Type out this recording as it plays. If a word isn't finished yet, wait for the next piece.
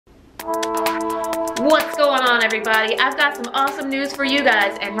What's going on, everybody? I've got some awesome news for you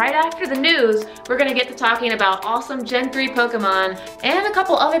guys, and right after the news, we're gonna get to talking about awesome Gen 3 Pokemon and a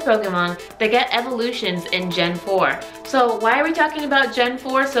couple other Pokemon that get evolutions in Gen 4. So why are we talking about Gen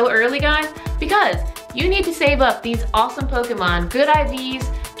 4 so early, guys? Because you need to save up these awesome Pokemon, good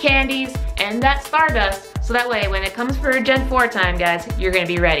IVs, candies, and that Stardust, so that way when it comes for Gen 4 time, guys, you're gonna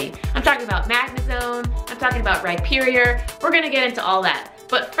be ready. I'm talking about Magnezone, I'm talking about Rhyperior, we're gonna get into all that.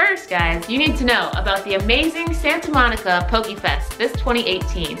 But first, guys, you need to know about the amazing Santa Monica PokeFest this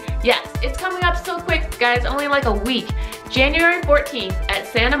 2018. Yes, it's coming up so quick, guys, only like a week. January 14th at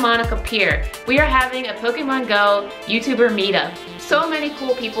Santa Monica Pier, we are having a Pokemon Go YouTuber meetup. So many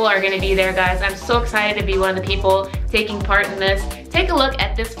cool people are gonna be there, guys. I'm so excited to be one of the people taking part in this. Take a look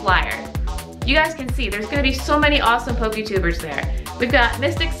at this flyer. You guys can see there's gonna be so many awesome PokeTubers there. We've got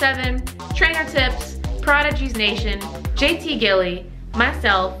Mystic7, Trainer Tips, Prodigy's Nation, JT Gilly,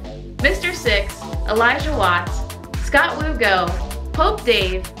 myself, Mr. Six, Elijah Watts, Scott Wugo, Pope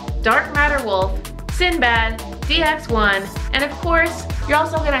Dave, Dark Matter Wolf, Sinbad, DX1, and of course, you're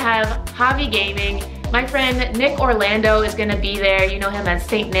also gonna have Javi Gaming. My friend Nick Orlando is gonna be there. You know him as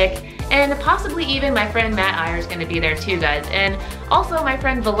Saint Nick. And possibly even my friend Matt EYER is gonna be there too, guys. And also my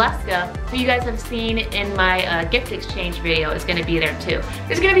friend Valeska, who you guys have seen in my gift exchange video, is gonna be there too.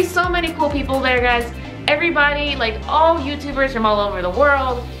 There's gonna be so many cool people there, guys. Everybody, like all YouTubers from all over the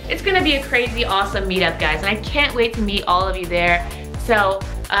world. It's gonna be a crazy awesome meetup, guys, and I can't wait to meet all of you there. So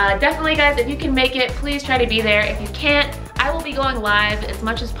definitely, guys, if you can make it, please try to be there. If you can't, I will be going live as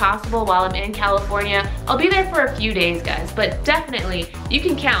much as possible while I'm in California. I'll be there for a few days, guys, but definitely you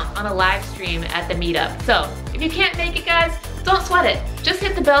can count on a live stream at the meetup. So if you can't make it, guys, don't sweat it. Just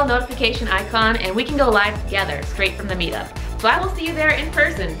hit the bell notification icon and we can go live together straight from the meetup. So I will see you there in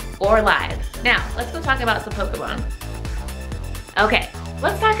person or live. Now, let's go talk about some Pokemon. Okay,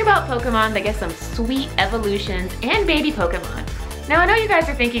 let's talk about Pokemon that get some sweet evolutions and baby Pokemon. Now, I know you guys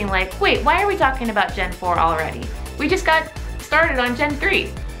are thinking like, wait, why are we talking about Gen 4 already? We just got started on Gen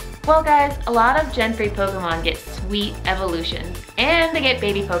 3. Well, guys, a lot of Gen 3 Pokemon get sweet evolutions, and they get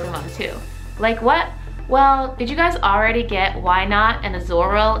baby Pokemon too. Like what? Well, did you guys already get Wynaut and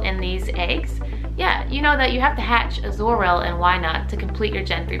Azurill in these eggs? Yeah, you know that you have to hatch Azurill and Wynaut to complete your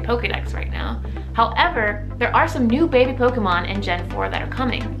Gen 3 Pokedex right now. However, there are some new baby Pokemon in Gen 4 that are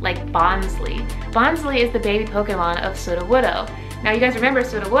coming, like Bonsly. Bonsly is the baby Pokemon of Sudowoodo. Now you guys remember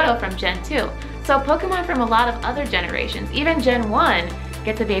Sudowoodo from Gen 2. So Pokemon from a lot of other generations, even Gen 1,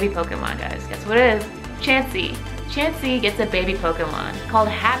 gets a baby Pokemon, guys. Guess what it is? Chansey. Chansey gets a baby Pokemon called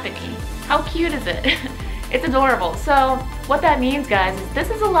Happiny. How cute is it? It's adorable. So what that means, guys, is this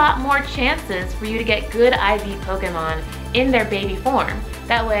is a lot more chances for you to get good IV Pokemon in their baby form.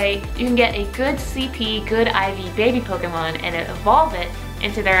 That way you can get a good CP, good IV baby Pokemon and evolve it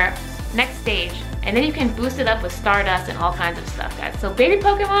into their next stage. And then you can boost it up with Stardust and all kinds of stuff, guys. So baby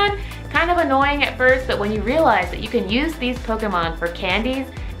Pokemon, kind of annoying at first, but when you realize that you can use these Pokemon for candies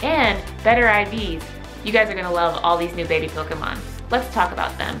and better IVs, you guys are gonna love all these new baby Pokemon. Let's talk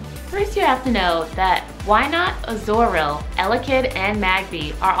about them. First, you have to know that Wynaut, Azurill, Elekid, and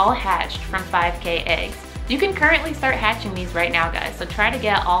Magby are all hatched from 5K eggs. You can currently start hatching these right now, guys, so try to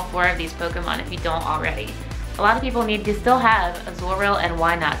get all 4 of these Pokemon if you don't already. A lot of people need to still have Azurill and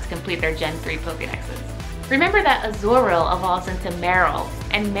Wynaut to complete their Gen 3 Pokedexes. Remember that Azurill evolves into Marill,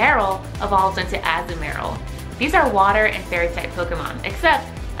 and Marill evolves into Azumarill. These are water and fairy type Pokemon, except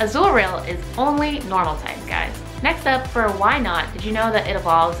Azurill is only normal type, guys. Next up, for Wynaut, did you know that it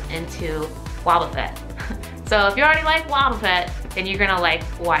evolves into Wobbuffet? So if you already like Wobbuffet, then you're gonna like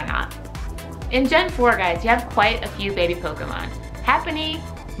Wynaut. In Gen 4, guys, you have quite a few baby Pokemon. Happiny,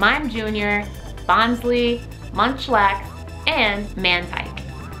 Mime Jr., Bonsly, Munchlax, and Mantyke.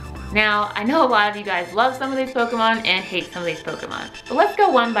 Now, I know a lot of you guys love some of these Pokemon and hate some of these Pokemon, but let's go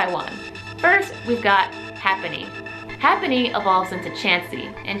one by one. First, we've got Happiny. Happiny evolves into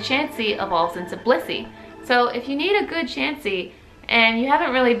Chansey, and Chansey evolves into Blissey. So if you need a good Chansey, and you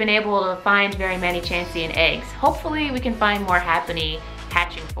haven't really been able to find very many Chansey in eggs, hopefully we can find more Happiny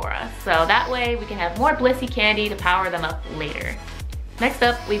hatching for us. So that way we can have more Blissey candy to power them up later. Next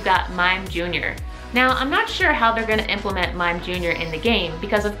up, we've got Mime Jr. Now, I'm not sure how they're gonna implement Mime Jr. in the game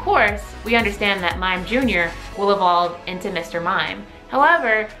because of course, we understand that Mime Jr. will evolve into Mr. Mime.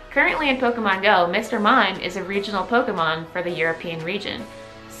 However, currently in Pokemon Go, Mr. Mime is a regional Pokemon for the European region.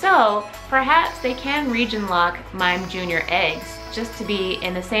 So, perhaps they can region lock Mime Jr. eggs just to be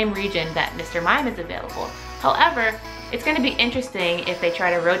in the same region that Mr. Mime is available. However, it's going to be interesting if they try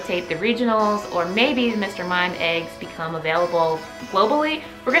to rotate the regionals, or maybe Mr. Mime eggs become available globally.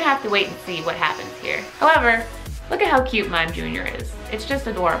 We're going to have to wait and see what happens here. However, Look at how cute Mime Jr. is. It's just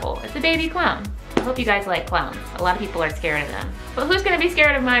adorable. It's a baby clown. I hope you guys like clowns. A lot of people are scared of them. But who's gonna be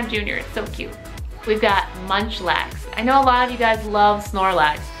scared of Mime Jr.? It's so cute. We've got Munchlax. I know a lot of you guys love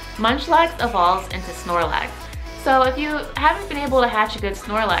Snorlax. Munchlax evolves into Snorlax. So if you haven't been able to hatch a good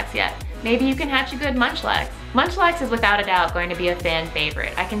Snorlax yet, maybe you can hatch a good Munchlax. Munchlax is without a doubt going to be a fan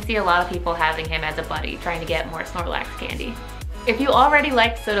favorite. I can see a lot of people having him as a buddy, trying to get more Snorlax candy. If you already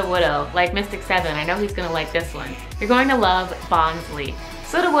liked Sudowoodo, like Mystic 7, I know he's gonna like this one, you're going to love Bonsly.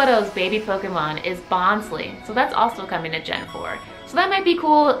 Sudowoodo's baby Pokemon is Bonsly, so that's also coming to Gen 4. So that might be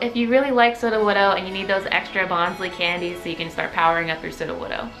cool if you really like Sudowoodo and you need those extra Bonsly candies so you can start powering up your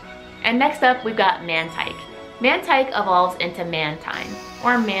Sudowoodo. And next up, we've got Mantyke. Mantyke evolves into Mantine,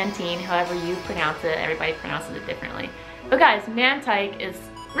 or Mantine, however you pronounce it. Everybody pronounces it differently. But guys, Mantyke is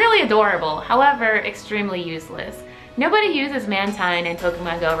really adorable, however, extremely useless. Nobody uses Mantine in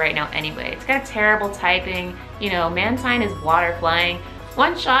Pokemon Go right now anyway. It's got terrible typing. You know, Mantine is water flying.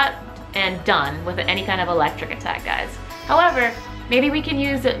 One shot and done with any kind of electric attack, guys. However, maybe we can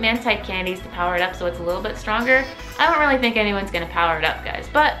use Mantyke candies to power it up so it's a little bit stronger. I don't really think anyone's gonna power it up, guys.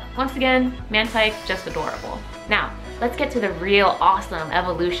 But once again, Mantyke, just adorable. Now, let's get to the real awesome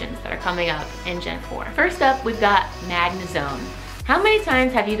evolutions that are coming up in Gen 4. First up, we've got Magnezone. How many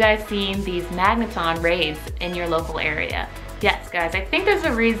times have you guys seen these Magneton raids in your local area? Yes, guys, I think there's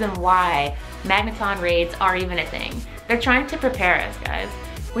a reason why Magneton raids are even a thing. They're trying to prepare us, guys.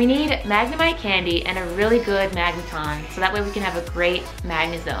 We need Magnemite candy and a really good Magneton, so that way we can have a great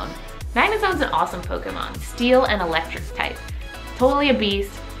Magnezone. Magnezone's an awesome Pokemon, steel and electric type. Totally a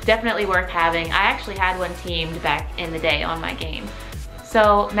beast, definitely worth having. I actually had one teamed back in the day on my game.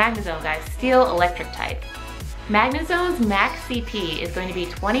 So Magnezone, guys, steel electric type. Magnezone's max CP is going to be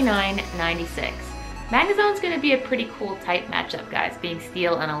 2996. Magnezone's going to be a pretty cool type matchup, guys, being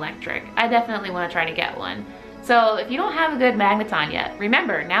steel and electric. I definitely want to try to get one. So if you don't have a good Magneton yet,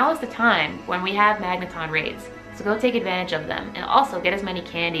 remember, now is the time when we have Magneton raids. So go take advantage of them and also get as many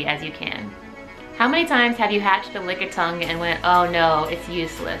candy as you can. How many times have you hatched a Lickitung and went, oh no, it's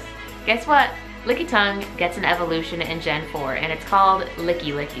useless? Guess what? Lickitung gets an evolution in Gen 4 and it's called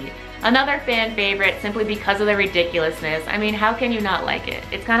Lickilicky. Another fan favorite simply because of the ridiculousness. I mean, how can you not like it?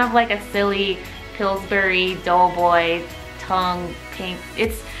 It's kind of like a silly Pillsbury Doughboy tongue pink.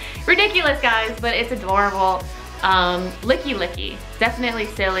 It's ridiculous, guys, but it's adorable. Lickilicky, definitely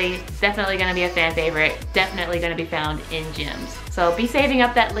silly, definitely gonna be a fan favorite, definitely gonna be found in gyms. So be saving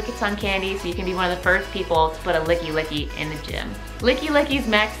up that Lickitung candy so you can be one of the first people to put a Lickilicky in the gym. Lickilicky's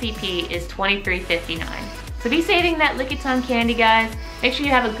max CP is 2359. So be saving that Lickitung candy, guys. Make sure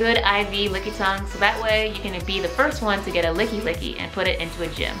you have a good IV Lickitung so that way you can be the first one to get a Lickilicky and put it into a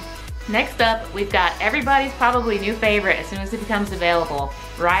gym. Next up, we've got everybody's probably new favorite as soon as it becomes available,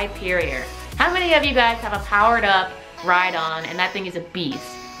 Rhyperior. How many of you guys have a powered up Rhydon and that thing is a beast?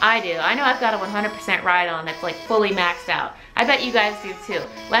 I do. I know I've got a 100% Rhydon that's like fully maxed out. I bet you guys do too.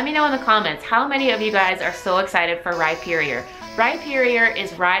 Let me know in the comments how many of you guys are so excited for Rhyperior. Rhyperior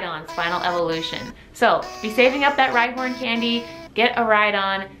is Rhydon's final evolution. So be saving up that Rhyhorn candy, get a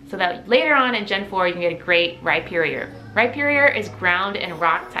Rhydon so that later on in Gen 4 you can get a great Rhyperior. Rhyperior is ground and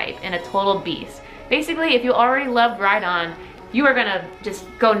rock type and a total beast. Basically, if you already love Rhydon, you are gonna just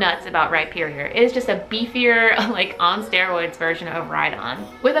go nuts about Rhyperior. It is just a beefier, like on steroids version of Rhydon.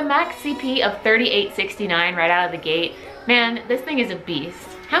 With a max CP of 3869 right out of the gate, man, this thing is a beast.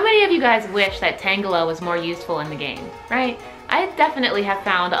 How many of you guys wish that Tangela was more useful in the game, right? I definitely have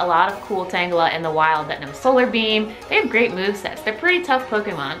found a lot of cool Tangela in the wild that know Solar Beam. They have great movesets. They're pretty tough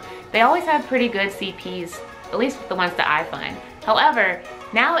Pokemon. They always have pretty good CPs, at least the ones that I find. However,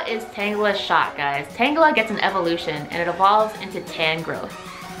 now is Tangela's shot, guys. Tangela gets an evolution and it evolves into Tangrowth.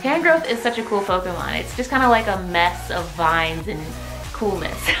 Tangrowth is such a cool Pokemon. It's just kind of like a mess of vines and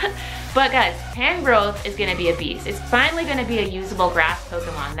coolness. But guys, Tangrowth is gonna be a beast. It's finally gonna be a usable grass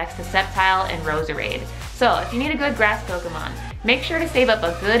Pokemon next to Sceptile and Roserade. So if you need a good grass Pokemon, make sure to save up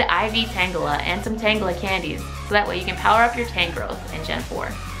a good IV Tangela and some Tangela candies so that way you can power up your Tangrowth in Gen 4.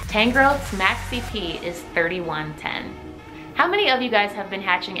 Tangrowth's max CP is 3110. How many of you guys have been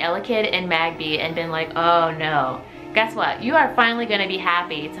hatching Elekid and Magby and been like, oh no? Guess what? You are finally gonna be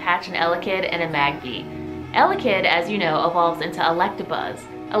happy to hatch an Elekid and a Magby. Elekid, as you know, evolves into Electabuzz.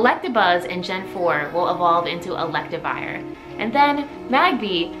 Electabuzz in Gen 4 will evolve into Electivire. And then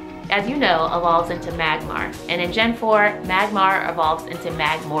Magby, as you know, evolves into Magmar. And in Gen 4, Magmar evolves into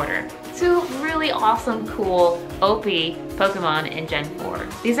Magmortar. Two really awesome, cool, OP Pokemon in Gen 4.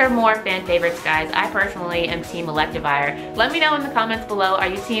 These are more fan favorites, guys. I personally am Team Electivire. Let me know in the comments below, are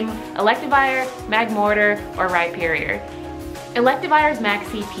you Team Electivire, Magmortar, or Rhyperior? Electivire's max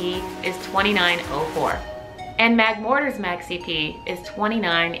CP is 2904. and Magmortar's max CP is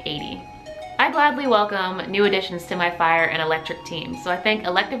 2980. I gladly welcome new additions to my fire and electric team, so I think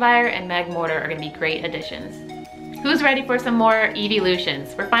Electivire and Magmortar are going to be great additions. Who's ready for some more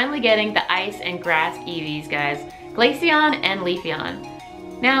evolutions? We're finally getting the ice and grass EVs, guys. Glaceon and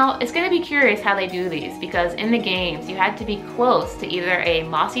Leafeon. Now, it's going to be curious how they do these, because in the games, you had to be close to either a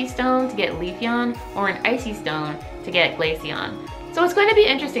mossy stone to get Leafeon or an icy stone to get Glaceon. So it's going to be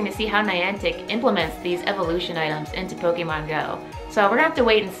interesting to see how Niantic implements these evolution items into Pokemon Go. So we're going to have to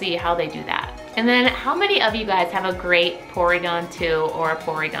wait and see how they do that. And then, how many of you guys have a great Porygon-2 or a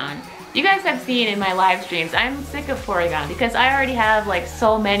Porygon? You guys have seen in my live streams, I'm sick of Porygon because I already have like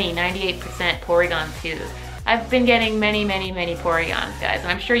so many 98% Porygon-2s. I've been getting many Porygons, guys, and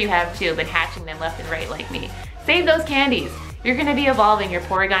I'm sure you have too, been hatching them left and right like me. Save those candies. You're gonna be evolving your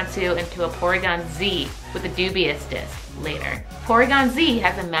Porygon-2 into a Porygon-Z with a dubious disc later. Porygon-Z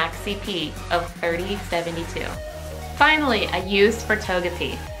has a max CP of 3072. Finally, a use for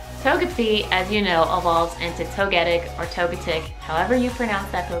Togepi. Togepi, as you know, evolves into Togetic or Togetic, however you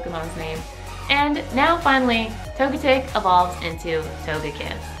pronounce that Pokemon's name. And now finally, Togetic evolves into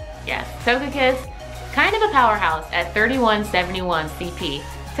Togekiss. Yes, Togekiss, kind of a powerhouse at 3171 CP.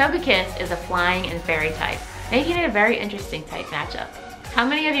 Togekiss is a flying and fairy type, making it a very interesting type matchup. How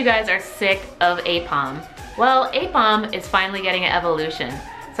many of you guys are sick of Ambipom? Well, Ambipom is finally getting an evolution.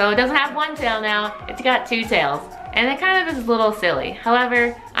 So it doesn't have one tail now, it's got two tails. And it kind of is a little silly.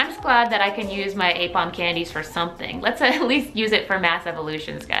 However, I'm just glad that I can use my Ambipom candies for something. Let's at least use it for mass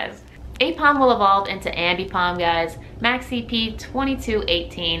evolutions, guys. Ambipom will evolve into Ambipom, guys. Max CP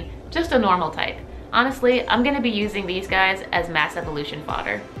 2218, just a normal type. Honestly, I'm gonna be using these guys as mass evolution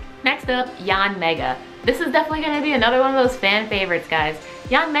fodder. Next up, Yanmega. This is definitely gonna be another one of those fan favorites, guys.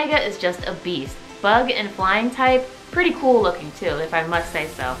 Yanmega is just a beast. Bug and flying type, pretty cool looking too, if I must say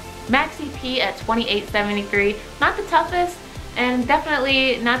so. Max CP at 2873, not the toughest, and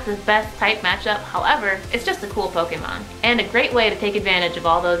definitely not the best type matchup. However, it's just a cool Pokemon, and a great way to take advantage of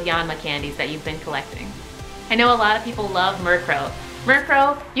all those Yanma candies that you've been collecting. I know a lot of people love Murkrow.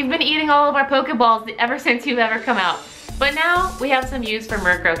 Murkrow, you've been eating all of our Pokeballs ever since you've ever come out. But now, we have some use for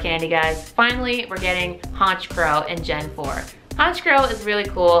Murkrow candy, guys. Finally, we're getting Honchkrow in Gen 4. Honchkrow is really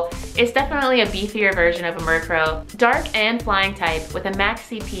cool. It's definitely a beefier version of a Murkrow. Dark and flying type with a max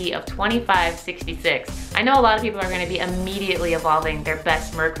CP of 2566. I know a lot of people are going to be immediately evolving their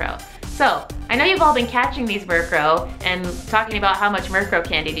best Murkrow. So, I know you've all been catching these Murkrow and talking about how much Murkrow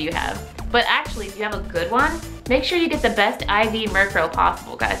candy do you have. But actually, if you have a good one, make sure you get the best IV Murkrow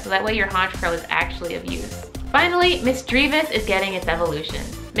possible, guys, so that way your Honchkrow is actually of use. Finally, Misdreavus is getting its evolution,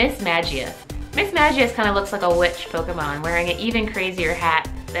 Mismagius. Mismagius kind of looks like a witch Pokemon wearing an even crazier hat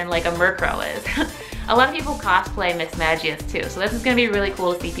than like a Murkrow is. A lot of people cosplay Mismagius too, so this is going to be really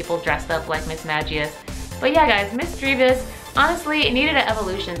cool to see people dressed up like Mismagius. But yeah guys, Misdreavus, honestly, it needed an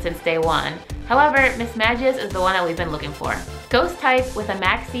evolution since day one. However, Mismagius is the one that we've been looking for. Ghost type with a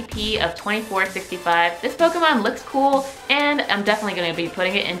max CP of 2465. This Pokemon looks cool, and I'm definitely going to be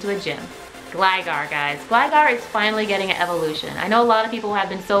putting it into a gym. Gligar, guys. Gligar is finally getting an evolution. I know a lot of people have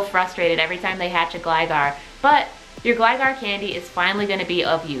been so frustrated every time they hatch a Gligar, but your Gligar candy is finally going to be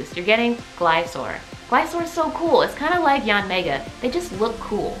of use. You're getting Gliscor. Gliscor is so cool. It's kind of like Yanmega. They just look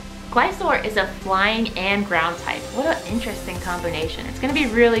cool. Gliscor is a flying and ground type. What an interesting combination. It's going to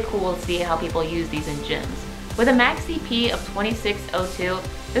be really cool to see how people use these in gyms. With a max CP of 2602,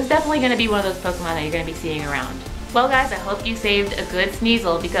 this is definitely going to be one of those Pokemon that you're going to be seeing around. Well guys, I hope you saved a good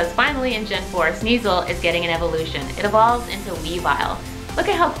Sneasel because finally in Gen 4, Sneasel is getting an evolution. It evolves into Weavile. Look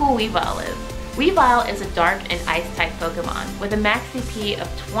at how cool Weavile is. Weavile is a dark and ice type Pokemon with a max CP of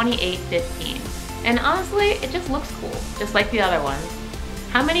 2815. And honestly, it just looks cool, just like the other ones.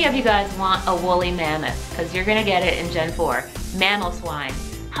 How many of you guys want a woolly mammoth? Because you're gonna get it in Gen 4. Mamoswine.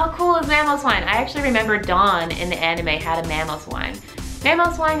 How cool is Mamoswine? I actually remember Dawn in the anime had a Mamoswine.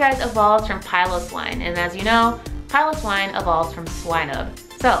 Mamoswine, guys, evolves from Piloswine, and as you know, Piloswine evolves from Swinub.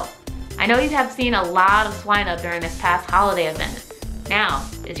 So, I know you have seen a lot of Swinub during this past holiday event. Now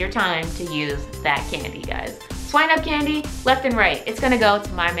is your time to use that candy, guys. Swinub candy, left and right. It's gonna go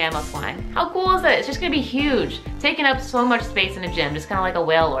to my Mamoswine. How cool is it? It's just gonna be huge, taking up so much space in a gym, just kind of like a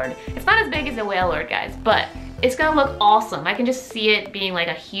Wailord. It's not as big as a Wailord, guys, but it's gonna look awesome. I can just see it being like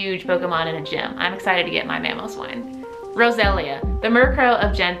a huge Pokemon in a gym. I'm excited to get my Mamoswine. Roselia, the Murkrow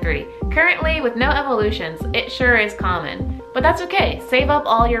of Gen 3. Currently, with no evolutions, it sure is common. But that's okay, save up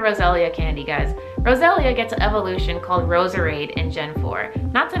all your Roselia candy, guys. Roselia gets an evolution called Roserade in Gen 4.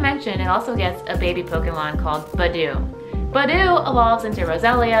 Not to mention, it also gets a baby Pokemon called Budew. Budew evolves into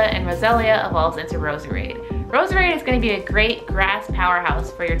Roselia, and Roselia evolves into Roserade. Roserade is going to be a great grass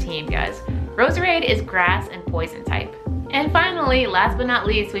powerhouse for your team, guys. Roserade is grass and poison type. And finally, last but not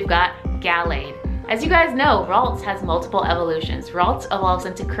least, we've got Gallade. As you guys know, Ralts has multiple evolutions. Ralts evolves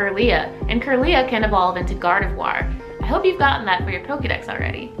into Kirlia, and Kirlia can evolve into Gardevoir. I hope you've gotten that for your Pokedex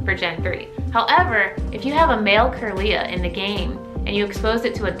already, for Gen 3. However, if you have a male Kirlia in the game, and you exposed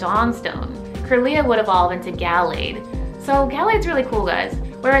it to a Dawnstone, Kirlia would evolve into Gallade. So Gallade's really cool, guys.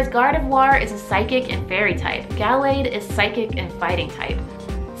 Whereas Gardevoir is a Psychic and Fairy type, Gallade is Psychic and Fighting type.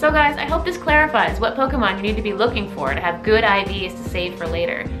 So guys, I hope this clarifies what Pokemon you need to be looking for to have good IVs to save for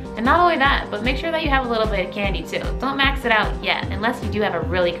later. And not only that, but make sure that you have a little bit of candy too. Don't max it out yet, unless you do have a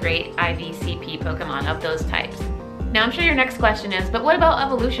really great IV CP Pokemon of those types. Now I'm sure your next question is, but what about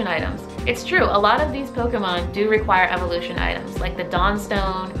evolution items? It's true, a lot of these Pokemon do require evolution items, like the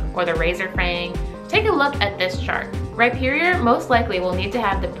Dawnstone or the Razorfang. Take a look at this chart. Rhyperior most likely will need to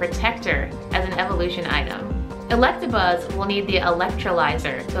have the Protector as an evolution item. Electabuzz will need the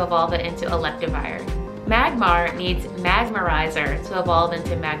Electrolyzer to evolve it into Electivire. Magmar needs Magmarizer to evolve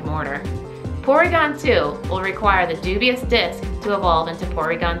into Magmortar. Porygon-2 will require the Dubious Disc to evolve into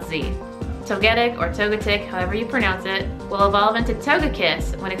Porygon-Z. Togetic or Togetic, however you pronounce it, will evolve into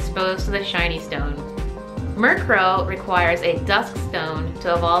Togekiss when exposed to the Shiny Stone. Murkrow requires a Dusk Stone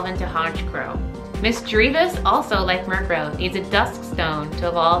to evolve into Honchkrow. Misdreavus, also like Murkrow, needs a Dusk Stone to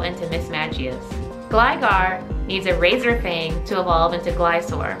evolve into Mismagius. Gligar needs a Razorfang to evolve into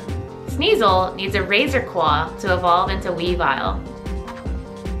Gliscor. Sneasel needs a Razor Claw to evolve into Weavile.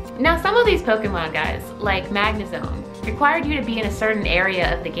 Now some of these Pokemon, guys, like Magnezone, required you to be in a certain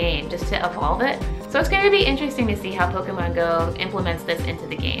area of the game just to evolve it. So it's going to be interesting to see how Pokemon Go implements this into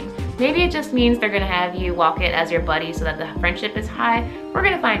the game. Maybe it just means they're going to have you walk it as your buddy so that the friendship is high. We're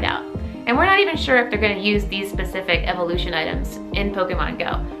going to find out. And we're not even sure if they're going to use these specific evolution items in Pokemon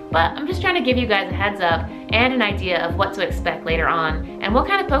Go. But I'm just trying to give you guys a heads up and an idea of what to expect later on and what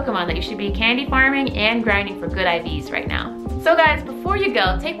kind of Pokemon that you should be candy farming and grinding for good IVs right now. So guys, before you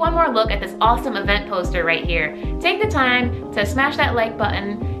go, take one more look at this awesome event poster right here. Take the time to smash that like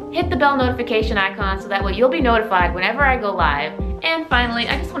button, hit the bell notification icon so that way you'll be notified whenever I go live. And finally,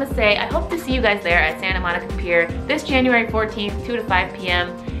 I just want to say I hope to see you guys there at Santa Monica Pier this January 14th, 2 to 5 p.m.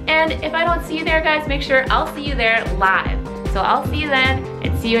 And if I don't see you there, guys, make sure I'll see you there live. So I'll see you then,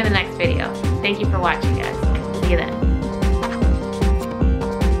 and see you in the next video. Thank you for watching, guys. See you then.